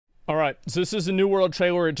All right, so this is a New World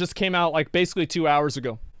trailer. It just came out like basically 2 hours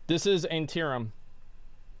ago. This is Aeternum.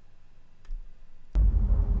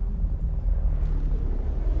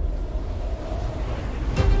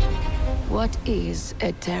 What is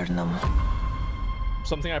Aeternum?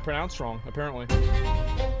 Something I pronounced wrong, apparently.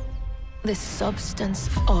 The substance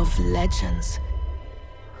of legends.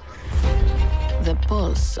 The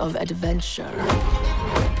pulse of adventure.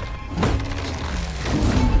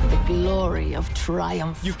 The glory of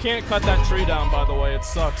triumph. You can't cut that tree down, by the way. It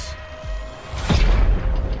sucks.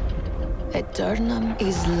 Aeternum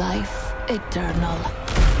is life eternal.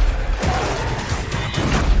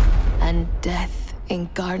 And death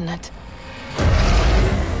incarnate.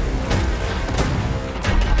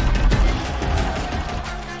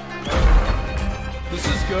 This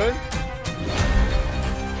is good.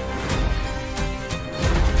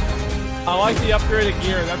 I like the upgraded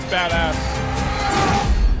gear. That's badass.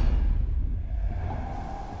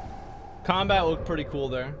 Combat looked pretty cool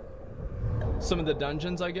there. Some of the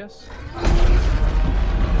dungeons, I guess.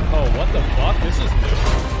 Oh, what the fuck? This is new.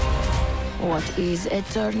 What is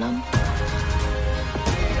Aeternum?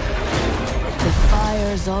 The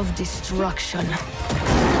fires of destruction.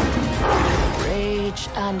 Rage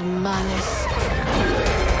and malice.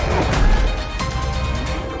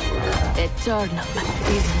 Aeternum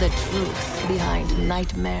is the truth behind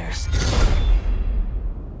nightmares.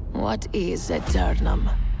 What is Aeternum?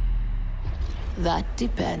 That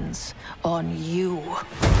depends on you. That's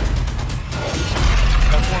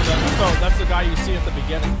one of them. That's the guy you see at the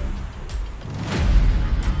beginning.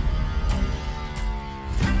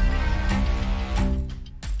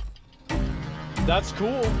 That's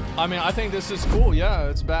cool. I mean, I think this is cool. Yeah,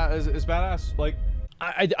 it's badass. Like,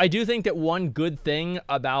 I do think that one good thing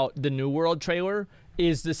about the New World trailer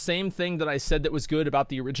is the same thing that I said that was good about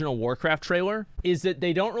the original Warcraft trailer, is that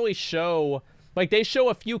they don't really show, like, they show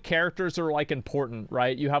a few characters that are, like, important,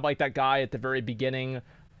 right? You have, like, that guy at the very beginning,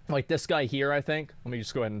 like this guy here, I think. Let me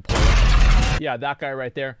just go ahead and play it. Yeah, that guy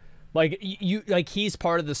right there. Like, he's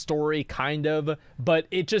part of the story, kind of, but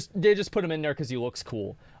they just put him in there because he looks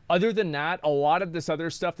cool. Other than that, a lot of this other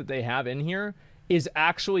stuff that they have in here is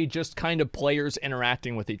actually just kind of players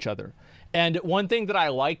interacting with each other. And one thing that I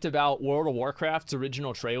liked about World of Warcraft's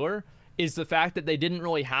original trailer is the fact that they didn't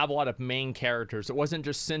really have a lot of main characters. It wasn't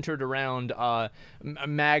just centered around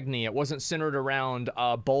Magni. It wasn't centered around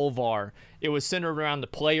Bolvar. It was centered around the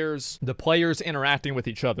players interacting with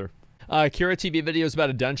each other. KiraTV video is about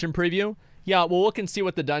a dungeon preview. Yeah, we'll look and see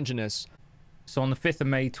what the dungeon is. So on the 5th of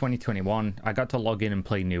May 2021, I got to log in and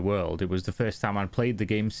play New World. It was the first time I'd played the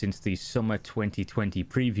game since the summer 2020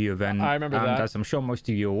 preview event. I remember that. And as I'm sure most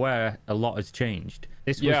of you are aware, a lot has changed.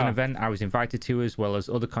 This was an event I was invited to, as well as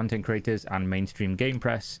other content creators and mainstream game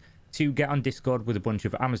press, to get on Discord with a bunch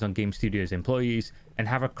of Amazon Game Studios employees and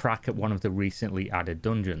have a crack at one of the recently added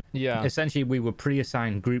dungeons. Yeah. Essentially, we were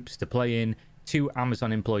pre-assigned groups to play in, 2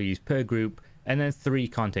 Amazon employees per group, and then 3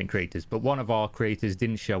 content creators, but one of our creators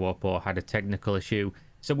didn't show up or had a technical issue,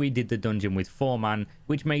 so we did the dungeon with 4 man,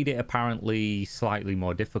 which made it apparently slightly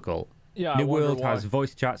more difficult. Yeah, New World has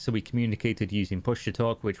voice chat, so we communicated using push to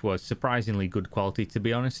talk, which was surprisingly good quality, to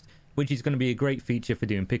be honest, which is going to be a great feature for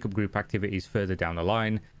doing pickup group activities further down the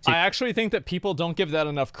line. I actually think that people don't give that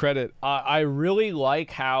enough credit. I really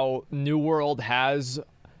like how New World has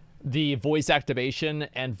the voice activation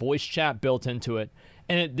and voice chat built into it.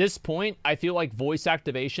 And at this point, I feel like voice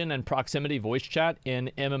activation and proximity voice chat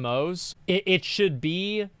in MMOs, it should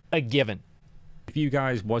be a given. If you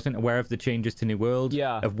guys wasn't aware of the changes to New World,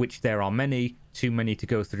 of which there are many, too many to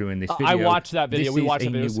go through in this video. I watched that video. We watched a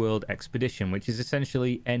New World Expedition, which is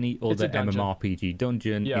essentially any other MMORPG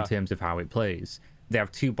dungeon in terms of how it plays. They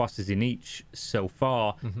have 2 bosses in each so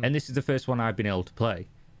far, and this is the first one I've been able to play.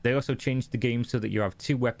 They also changed the game so that you have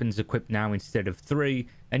 2 weapons equipped now instead of 3,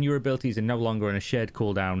 and your abilities are no longer on a shared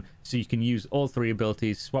cooldown, so you can use all 3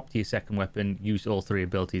 abilities, swap to your second weapon, use all 3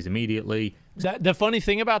 abilities immediately. The funny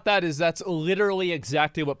thing about that is that's literally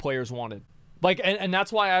exactly what players wanted. Like, and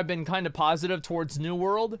that's why I've been kind of positive towards New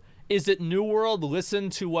World, is that New World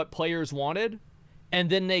listened to what players wanted, and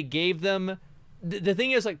then they gave them... The thing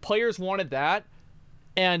is, like, players wanted that,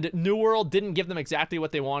 and New World didn't give them exactly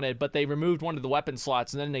what they wanted, but they removed one of the weapon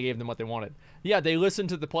slots, and then they gave them what they wanted. Yeah, they listened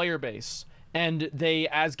to the player base, and they,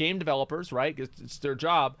 as game developers, right, it's their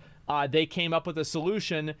job, they came up with a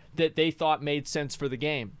solution that they thought made sense for the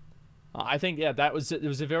game. I think, yeah, it was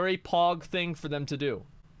a very Pog thing for them to do.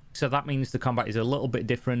 So that means the combat is a little bit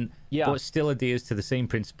different, but still adheres to the same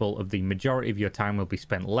principle of the majority of your time will be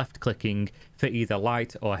spent left-clicking for either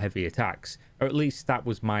light or heavy attacks. Or at least that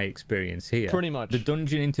was my experience here. Pretty much. The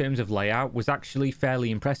dungeon in terms of layout was actually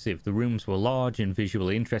fairly impressive. The rooms were large and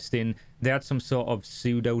visually interesting. They had some sort of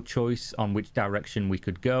pseudo choice on which direction we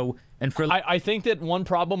could go. And for I think that one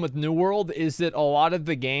problem with New World is that a lot of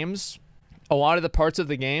the parts of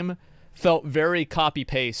the game felt very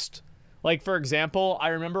copy-paste. Like, for example, I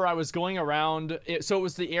remember I was going around, so it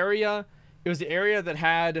was the area that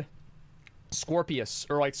had Scorpius,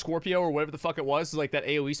 or like Scorpio, or whatever the fuck it was like that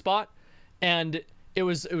AoE spot, and it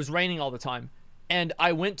was raining all the time. And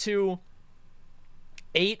I went to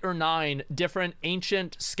 8 or 9 different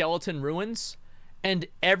ancient skeleton ruins, and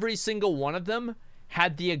every single one of them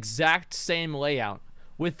had the exact same layout,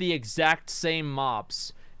 with the exact same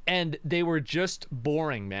mobs, and they were just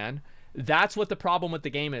boring, man. That's what the problem with the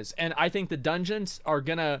game is. And I think the dungeons are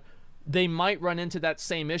they might run into that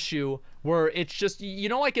same issue where it's just, you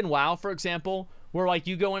know, like in WoW, for example, where like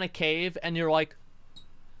you go in a cave and you're like,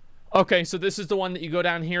 okay, so this is the one that you go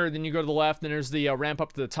down here, then you go to the left, then there's the ramp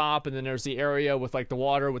up to the top, and then there's the area with like the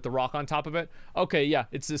water with the rock on top of it. Okay, yeah,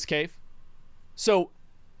 it's this cave. So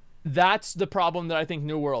that's the problem that I think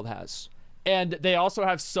New World has. And they also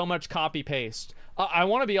have so much copy paste. I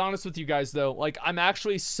want to be honest with you guys though, like I'm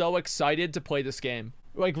actually so excited to play this game.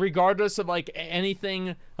 Like regardless of like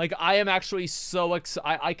anything, like I am actually so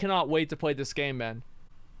I cannot wait to play this game, man.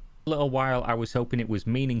 A little while I was hoping it was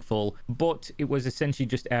meaningful, but it was essentially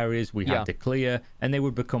just areas we had to clear, and they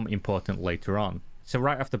would become important later on. So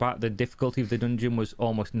right off the bat, the difficulty of the dungeon was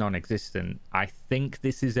almost non-existent. I think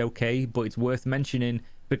this is okay, but it's worth mentioning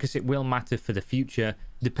because it will matter for the future,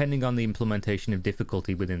 depending on the implementation of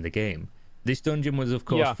difficulty within the game. This dungeon was, of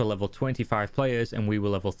course, for level 25 players, and we were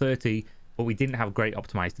level 30, but we didn't have great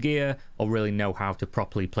optimized gear or really know how to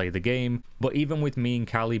properly play the game. But even with me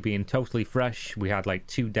and Callie being totally fresh, we had like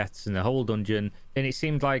 2 deaths in the whole dungeon, and it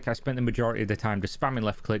seemed like I spent the majority of the time just spamming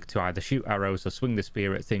left click to either shoot arrows or swing the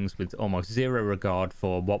spear at things with almost zero regard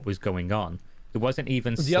for what was going on. There wasn't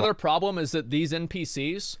even... The other problem is that these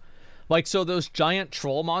NPCs, like, so those giant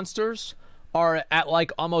troll monsters are at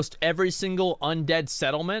like almost every single undead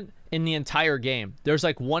settlement in the entire game. There's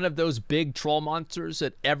like one of those big troll monsters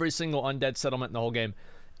at every single undead settlement in the whole game.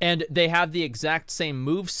 And they have the exact same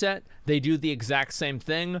move set. They do the exact same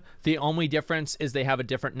thing. The only difference is they have a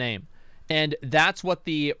different name. And that's what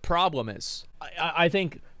the problem is. I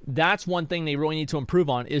think that's one thing they really need to improve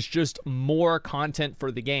on, is just more content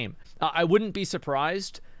for the game. I wouldn't be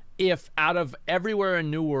surprised if out of everywhere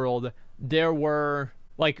in New World, there were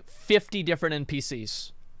like 50 different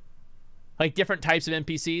NPCs. Like different types of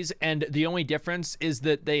NPCs, and the only difference is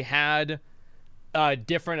that they had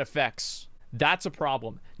different effects. That's a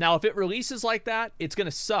problem. Now, if it releases like that, it's going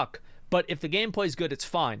to suck. But if the gameplay's good, it's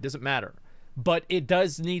fine. Doesn't matter. But it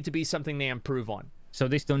does need to be something they improve on. So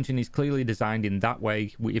this dungeon is clearly designed in that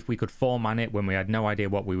way. If we could 4-man it when we had no idea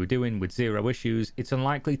what we were doing with 0 issues, it's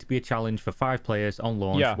unlikely to be a challenge for 5 players on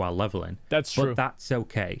launch while leveling. That's true. But that's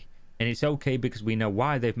okay. And it's okay because we know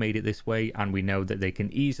why they've made it this way, and we know that they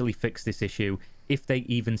can easily fix this issue if they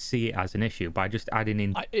even see it as an issue by just adding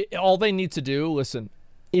in... all they need to do, listen,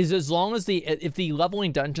 is as long as if the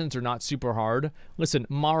leveling dungeons are not super hard, listen,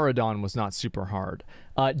 Maradon was not super hard.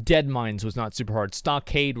 Dead Mines was not super hard.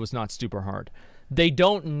 Stockade was not super hard. They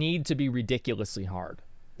don't need to be ridiculously hard.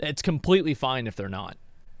 It's completely fine if they're not.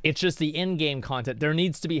 It's just the in-game content. There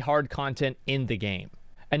needs to be hard content in the game.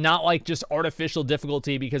 And not like just artificial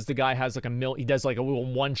difficulty because the guy has like he does like a little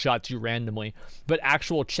one-shot to you randomly, but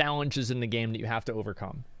actual challenges in the game that you have to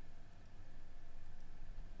overcome.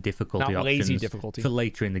 Difficulty not options lazy difficulty. For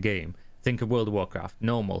later in the game. Think of World of Warcraft,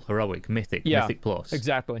 normal, heroic, mythic, mythic plus.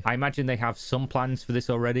 Exactly. I imagine they have some plans for this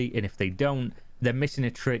already, and if they don't, they're missing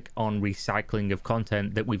a trick on recycling of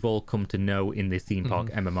content that we've all come to know in the theme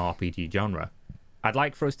park MMORPG genre. I'd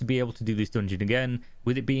like for us to be able to do this dungeon again,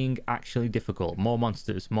 with it being actually difficult, more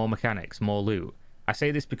monsters, more mechanics, more loot. I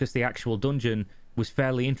say this because the actual dungeon was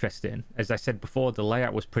fairly interesting. As I said before, the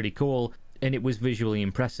layout was pretty cool, and it was visually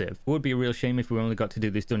impressive. It would be a real shame if we only got to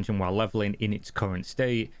do this dungeon while leveling in its current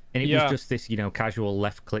state, and it was just this, you know, casual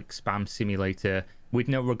left-click spam simulator with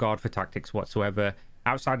no regard for tactics whatsoever,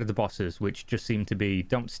 outside of the bosses, which just seemed to be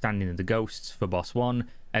don't stand in the ghosts for boss 1,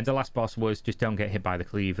 and the last boss was just don't get hit by the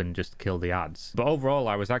cleave and just kill the ads. But overall,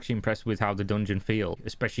 I was actually impressed with how the dungeon feel,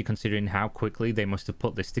 especially considering how quickly they must have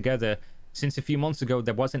put this together, since a few months ago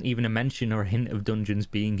there wasn't even a mention or a hint of dungeons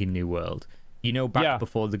being in New World. You know, back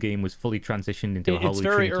before the game was fully transitioned into a Holy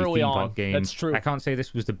Trinity theme park game. That's true. I can't say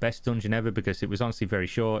this was the best dungeon ever because it was honestly very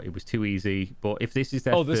short, it was too easy, but if this is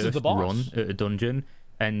their first run at a dungeon,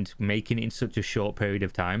 and making it in such a short period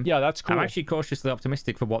of time. Yeah, that's cool. I'm actually cautiously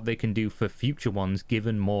optimistic for what they can do for future ones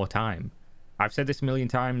given more time. I've said this a million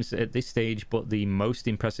times at this stage, but the most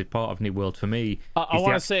impressive part of New World for me I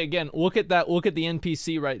want to say again, look at that. Look at the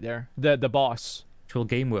NPC right there, the boss. Actual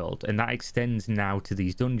game world, and that extends now to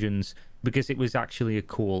these dungeons because it was actually a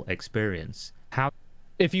cool experience.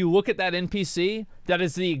 If you look at that NPC, that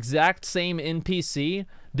is the exact same NPC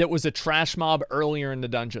that was a trash mob earlier in the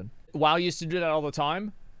dungeon. WoW used to do that all the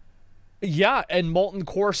time. Yeah, and Molten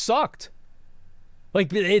Core sucked.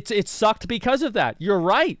 Like, it sucked because of that. You're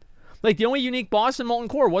right. Like, the only unique boss in Molten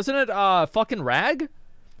Core, wasn't it fucking Rag?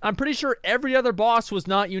 I'm pretty sure every other boss was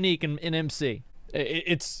not unique in MC.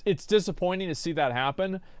 It's disappointing to see that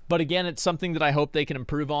happen, but again, it's something that I hope they can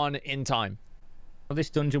improve on in time. Well, this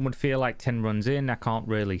dungeon would feel like 10 runs in. I can't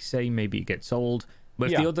really say. Maybe it gets old.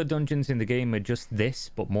 But if the other dungeons in the game are just this,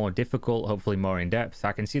 but more difficult, hopefully more in-depth,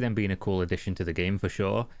 I can see them being a cool addition to the game for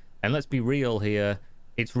sure. And let's be real here.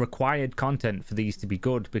 It's required content for these to be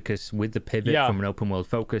good, because with the pivot from an open world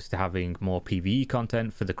focus to having more PvE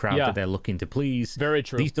content for the crowd that they're looking to please, very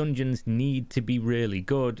true. These dungeons need to be really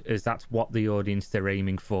good, as that's what the audience they're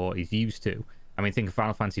aiming for is used to. I mean, think of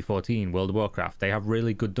Final Fantasy XIV, World of Warcraft. They have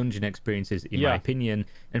really good dungeon experiences, in my opinion.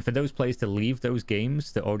 And for those players to leave those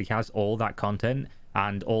games that already has all that content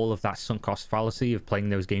and all of that sunk cost fallacy of playing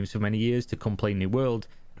those games for many years to come play New World,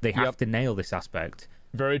 they have to nail this aspect.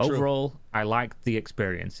 Very true. Overall, I liked the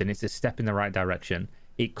experience, and it's a step in the right direction.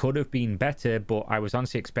 It could have been better, but I was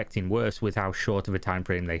honestly expecting worse with how short of a time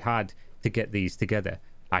frame they had to get these together.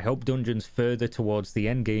 I hope dungeons further towards the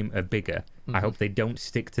end game are bigger. I hope they don't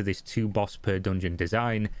stick to this 2 boss per dungeon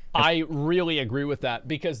design. I really agree with that,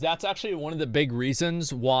 because that's actually one of the big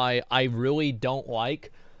reasons why I really don't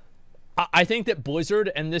like. I think that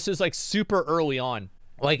Blizzard, and this is like super early on,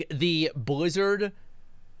 like the Blizzard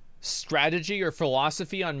strategy or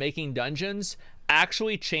philosophy on making dungeons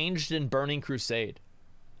actually changed in Burning Crusade.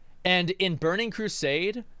 And in Burning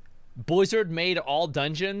Crusade, Blizzard made all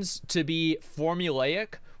dungeons to be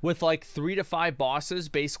formulaic with like 3 to 5 bosses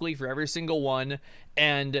basically for every single one,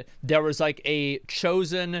 and there was like a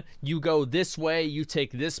chosen, you go this way, you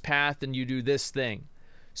take this path, and you do this thing.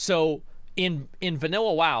 So in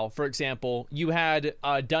vanilla WoW, for example, you had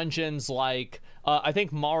dungeons like I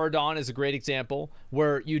think Maraudon is a great example,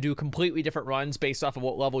 where you do completely different runs based off of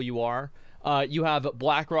what level you are. You have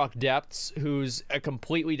Blackrock Depths, who's a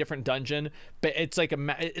completely different dungeon, but it's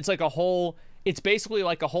basically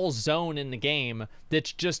like a whole zone in the game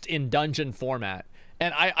that's just in dungeon format.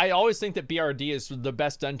 And I always think that BRD is the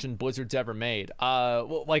best dungeon Blizzard's ever made.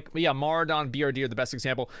 Maraudon, BRD are the best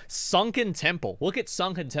example. Sunken Temple. Look at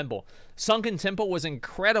Sunken Temple. Sunken Temple was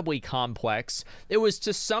incredibly complex. It was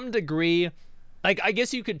to some degree, like, I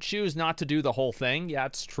guess you could choose not to do the whole thing. Yeah,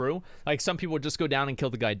 it's true. Like, some people would just go down and kill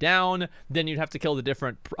the guy down. Then you'd have to kill the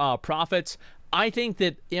different prophets. I think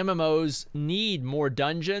that MMOs need more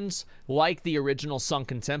dungeons like the original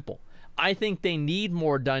Sunken Temple. I think they need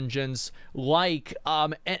more dungeons like,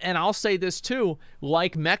 and I'll say this too,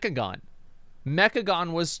 like Mechagon.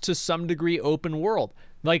 Mechagon was to some degree open world.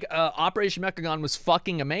 Like, Operation Mechagon was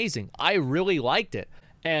fucking amazing. I really liked it.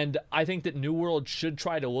 And I think that New World should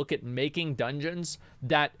try to look at making dungeons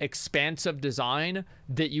that expansive design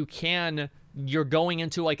that you're going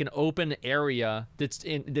into like an open area that's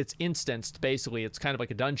instanced, basically. It's kind of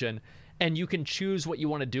like a dungeon, and you can choose what you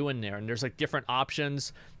want to do in there. And there's like different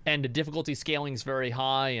options, and the difficulty scaling is very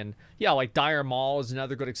high. And yeah, like Dire Maul is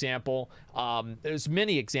another good example. There's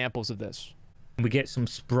many examples of this. We get some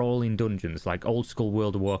sprawling dungeons, like old school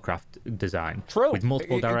World of Warcraft design. True. With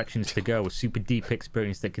multiple directions to go, a super deep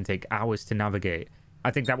experience that can take hours to navigate. I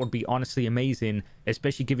think that would be honestly amazing,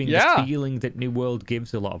 especially given the feeling that New World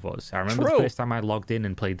gives a lot of us. I remember the first time I logged in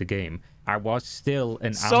and played the game, I was still,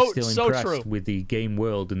 and I'm still impressed with the game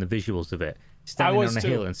world and the visuals of it. Standing on a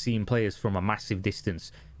hill and seeing players from a massive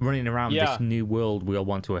distance, running around this new world we all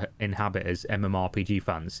want to inhabit as MMORPG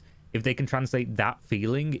fans. If they can translate that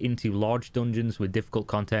feeling into large dungeons with difficult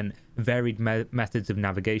content, varied methods of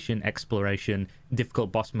navigation, exploration,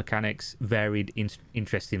 difficult boss mechanics, varied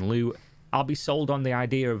interesting loot, I'll be sold on the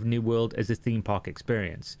idea of New World as a theme park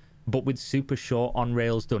experience. But with super short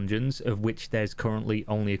on-rails dungeons, of which there's currently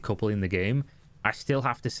only a couple in the game, I still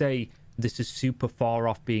have to say this is super far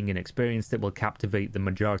off being an experience that will captivate the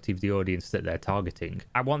majority of the audience that they're targeting.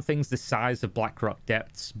 I want things the size of Blackrock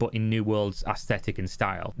Depths, but in New World's aesthetic and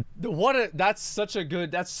style. That's such a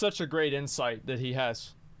great insight that he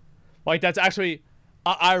has. Like, that's actually,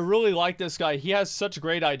 I really like this guy. He has such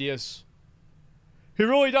great ideas. He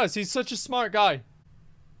really does. He's such a smart guy.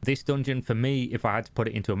 This dungeon, for me, if I had to put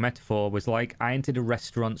it into a metaphor, was like I entered a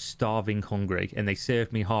restaurant starving hungry, and they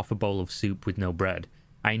served me half a bowl of soup with no bread.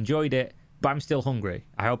 I enjoyed it, but I'm still hungry.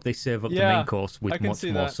 I hope they serve up the main course with much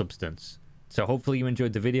more substance. So hopefully you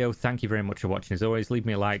enjoyed the video. Thank you very much for watching. As always, leave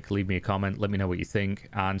me a like, leave me a comment, let me know what you think,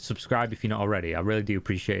 and subscribe if you're not already. I really do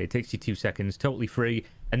appreciate it. It takes you 2 seconds, totally free.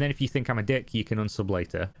 And then if you think I'm a dick, you can unsub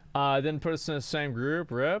later. Then put us in the same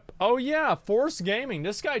group, rip. Oh yeah, Force Gaming.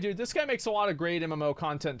 This guy, dude, this guy makes a lot of great MMO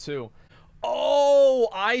content too. Oh,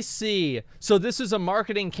 I see. So this is a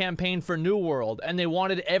marketing campaign for New World, and they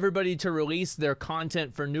wanted everybody to release their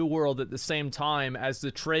content for New World at the same time as the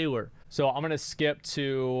trailer. So I'm gonna skip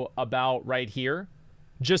to about right here,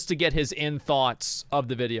 just to get his thoughts of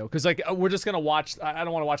the video, because like we're just gonna watch. I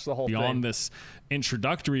don't want to watch the whole thing. Beyond this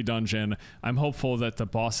introductory dungeon, I'm hopeful that the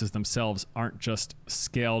bosses themselves aren't just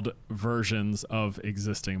scaled versions of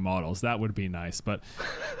existing models. That would be nice, but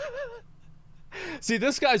see,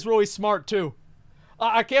 this guy's really smart too.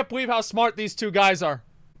 I can't believe how smart these two guys are.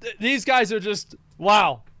 These guys are just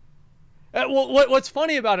wow. What's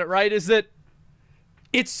funny about it, right, is that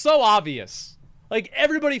it's so obvious. Like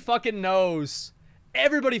everybody fucking knows.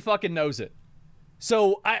 Everybody fucking knows it.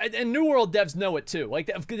 So, and New World devs know it too. Like,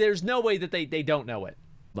 there's no way that they don't know it.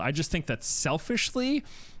 I just think that selfishly,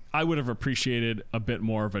 I would have appreciated a bit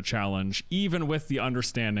more of a challenge, even with the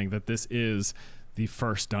understanding that this is the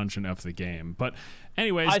first dungeon of the game. But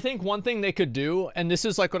anyways, I think one thing they could do, and this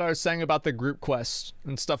is like what I was saying about the group quests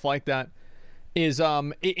and stuff like that, is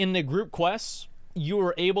in the group quests, you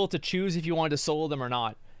were able to choose if you wanted to solo them or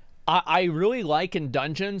not. I really like in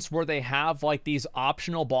dungeons where they have like these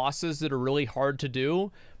optional bosses that are really hard to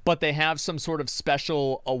do, but they have some sort of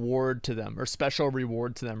special award to them or special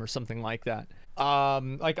reward to them or something like that.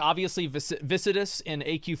 Like obviously Visitus in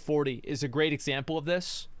AQ40 is a great example of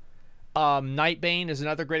this. Nightbane is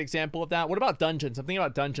another great example of that. What about dungeons? I'm thinking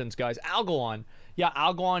about dungeons, guys. Algalon. Yeah,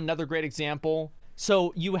 Algalon, another great example.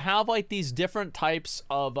 So you have like these different types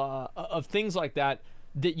of things like that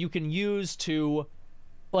that you can use to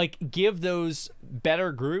like give those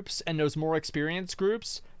better groups and those more experienced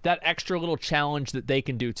groups that extra little challenge that they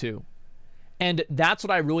can do too. And that's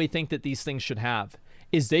what I really think that these things should have,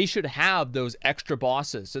 is they should have those extra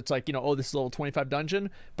bosses. It's like, you know, oh, this is a level 25 dungeon,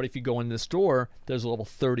 but if you go in this door, there's a level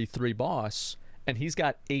 33 boss, and he's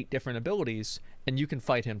got 8 different abilities, and you can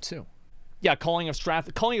fight him too. Yeah, Calling of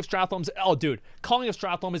Stratholme's, oh dude, Calling of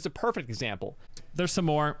Stratholme is a perfect example. There's some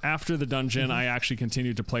more. After the dungeon, I actually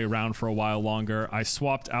continued to play around for a while longer. I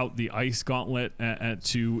swapped out the Ice Gauntlet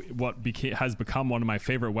to what has become one of my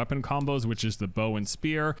favorite weapon combos, which is the bow and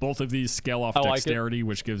spear. Both of these scale off dexterity,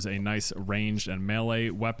 which gives a nice ranged and melee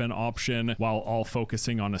weapon option, while all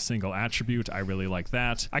focusing on a single attribute. I really like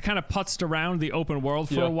that. I kind of putzed around the open world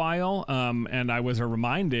for a while, and I was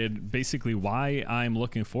reminded basically why I'm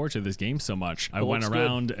looking forward to this game so much. I went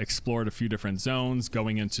around, explored a few different zones,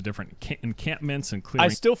 going into different encampments and clearing.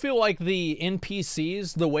 I still feel like the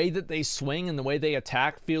NPCs, the way that they swing and the way they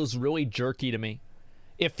attack feels really jerky to me.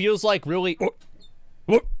 It feels like really...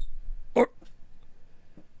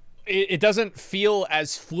 It doesn't feel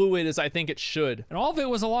as fluid as I think it should. And all of it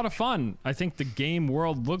was a lot of fun. I think the game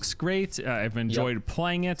world looks great. I've enjoyed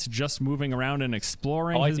playing it. Just moving around and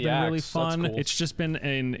exploring has been really fun. Cool. It's just been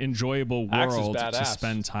an enjoyable world to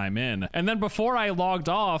spend time in. And then before I logged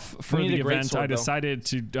off for the event, I decided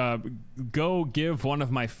to go give one of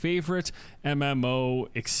my favorite MMO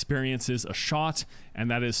experiences a shot, and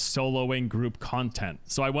that is soloing group content.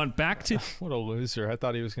 So I went back to... What a loser. I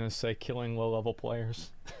thought he was going to say killing low-level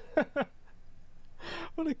players.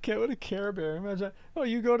 What a Care Bear. Imagine, oh,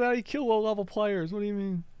 you go down, you kill low-level players. What do you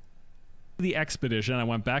mean? The expedition. I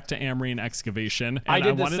went back to Amrine Excavation, and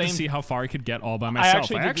I wanted to see how far I could get all by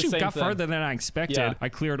myself. I actually got farther than I expected. Yeah. I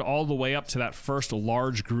cleared all the way up to that first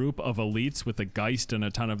large group of elites with a Geist and a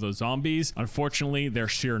ton of those zombies. Unfortunately, their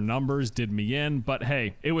sheer numbers did me in, but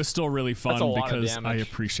hey, it was still really fun because I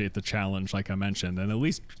appreciate the challenge, like I mentioned, and at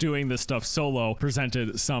least doing this stuff solo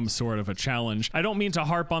presented some sort of a challenge. I don't mean to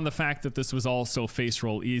harp on the fact that this was all so face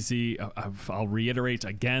roll easy. I'll reiterate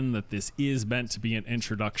again that this is meant to be an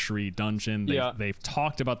introductory dungeon. They've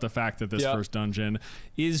talked about the fact that this first dungeon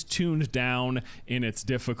is tuned down in its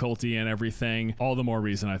difficulty and everything. All the more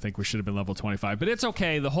reason I think we should have been level 25, but it's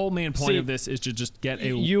okay. The whole main point of this is to just get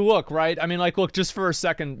a... You look, right? I mean, like, look, just for a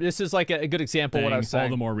second, this is like a good example of what I was saying. All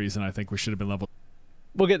the more reason I think we should have been level...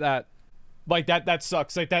 Look at that. Like, that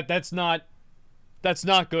sucks. Like, that's not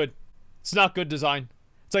good. It's not good design.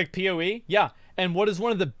 It's like PoE. Yeah. And what is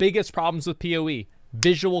one of the biggest problems with PoE?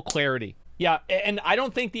 Visual clarity. Yeah, and I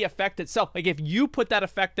don't think the effect itself, like if you put that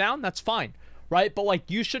effect down, that's fine. right? But like,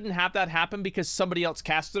 you shouldn't have that happen because somebody else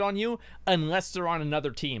cast it on you unless they're on another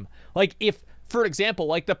team. Like, if, for example,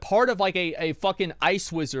 like the part of like a fucking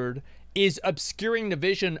ice wizard is obscuring the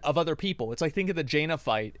vision of other people. It's like, think of the Jaina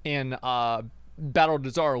fight in Battle of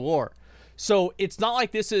Desire lore. So it's not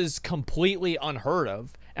like this is completely unheard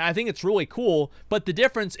of. And I think it's really cool. But the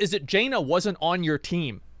difference is that Jaina wasn't on your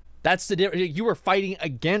team. That's the difference. You were fighting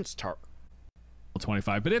against her.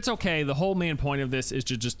 25, but it's okay. The whole main point of this is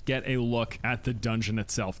to just get a look at the dungeon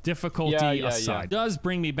itself. Difficulty aside, does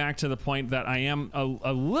bring me back to the point that I am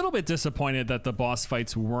a little bit disappointed that the boss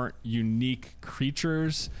fights weren't unique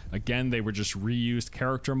creatures. Again, they were just reused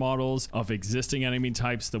character models of existing enemy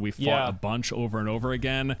types that we fought a bunch over and over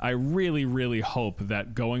again. I really hope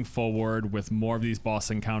that going forward with more of these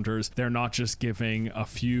boss encounters, they're not just giving a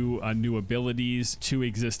few new abilities to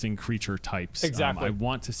existing creature types. Exactly. I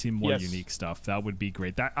want to see more unique stuff. That would be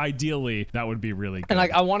great. That ideally, that would be really good. And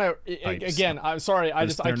like, I want to again, I'm sorry, I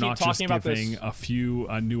keep talking about this. They're not just giving a few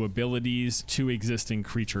new abilities to existing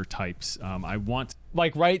creature types. I want,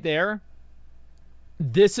 like, right there.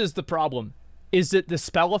 This is the problem: is that the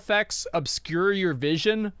spell effects obscure your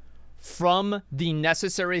vision from the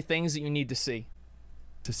necessary things that you need to see.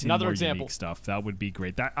 Another more example. Unique stuff. That would be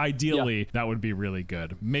great. That ideally, that would be really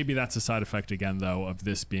good. Maybe that's a side effect again, though, of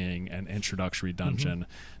this being an introductory dungeon.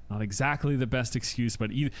 Not exactly the best excuse,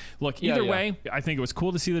 but either way, I think it was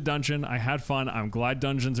cool to see the dungeon. I had fun. I'm glad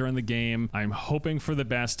dungeons are in the game. I'm hoping for the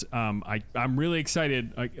best. I'm really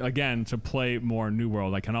excited again to play more New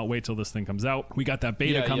World. I cannot wait till this thing comes out. We got that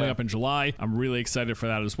beta coming up in July. I'm really excited for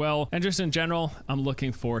that as well. And just in general, I'm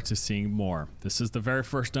looking forward to seeing more. This is the very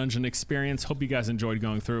first dungeon experience. Hope you guys enjoyed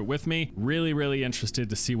going through it with me. Really interested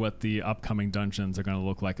to see what the upcoming dungeons are going to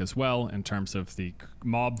look like as well, in terms of the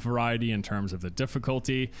mob variety, in terms of the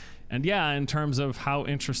difficulty. And yeah, in terms of how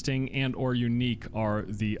interesting and or unique are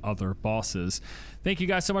the other bosses. Thank you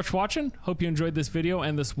guys so much for watching. Hope you enjoyed this video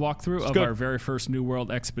and this walkthrough of our very first New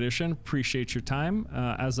World expedition. Appreciate your time.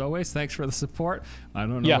 As always, thanks for the support. I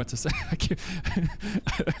don't know what to say.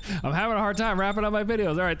 I'm having a hard time wrapping up my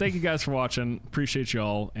videos. All right, thank you guys for watching. Appreciate you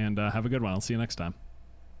all, and have a good one. I'll see you next time.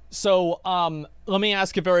 So let me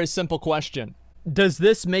ask a very simple question. Does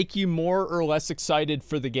this make you more or less excited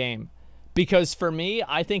for the game? Because for me,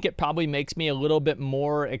 I think it probably makes me a little bit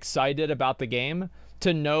more excited about the game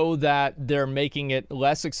to know that they're making it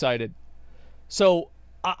less excited. So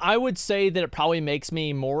I would say that it probably makes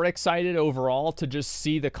me more excited overall to just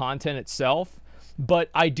see the content itself. But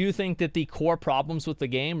I do think that the core problems with the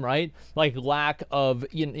game, right? Like lack of,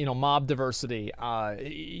 you know, mob diversity,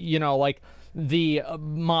 you know, like the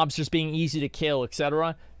mobs just being easy to kill,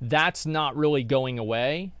 etc. That's not really going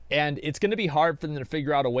away. And it's going to be hard for them to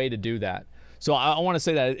figure out a way to do that. So I want to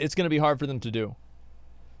say that it's going to be hard for them to do.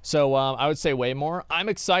 So I would say way more. I'm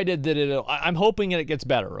excited that I'm hoping that it gets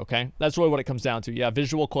better, okay? That's really what it comes down to. Yeah,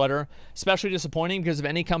 visual clutter, especially disappointing because if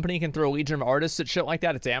any company can throw a legion of artists at shit like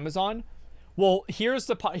that, it's Amazon. Well, here's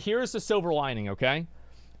the silver lining, okay?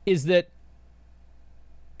 Is that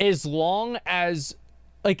as long as,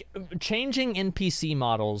 like, changing NPC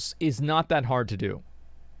models is not that hard to do.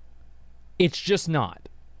 It's just not.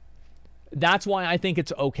 That's why I think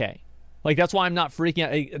it's okay. Like, that's why I'm not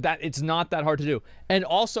freaking out. That it's not that hard to do. And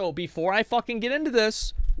also, before I fucking get into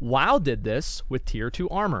this, WoW did this with tier 2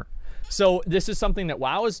 armor. So this is something that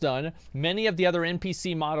WoW has done. Many of the other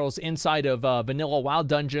NPC models inside of vanilla WoW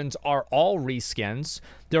dungeons are all reskins.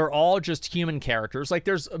 They're all just human characters. Like,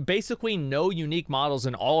 there's basically no unique models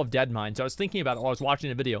in all of Deadmines. I was thinking about it while I was watching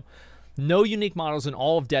the video. No unique models in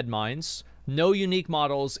all of Deadmines. No unique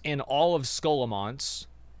models in all of Skullamonts.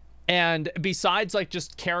 And besides, like,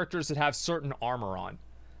 just characters that have certain armor on.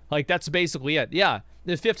 Like, that's basically it. Yeah,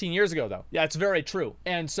 15 years ago, though. Yeah, it's very true.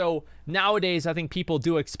 And so nowadays, I think people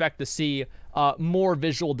do expect to see more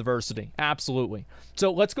visual diversity. Absolutely.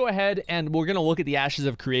 So let's go ahead and we're going to look at the Ashes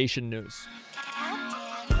of Creation news.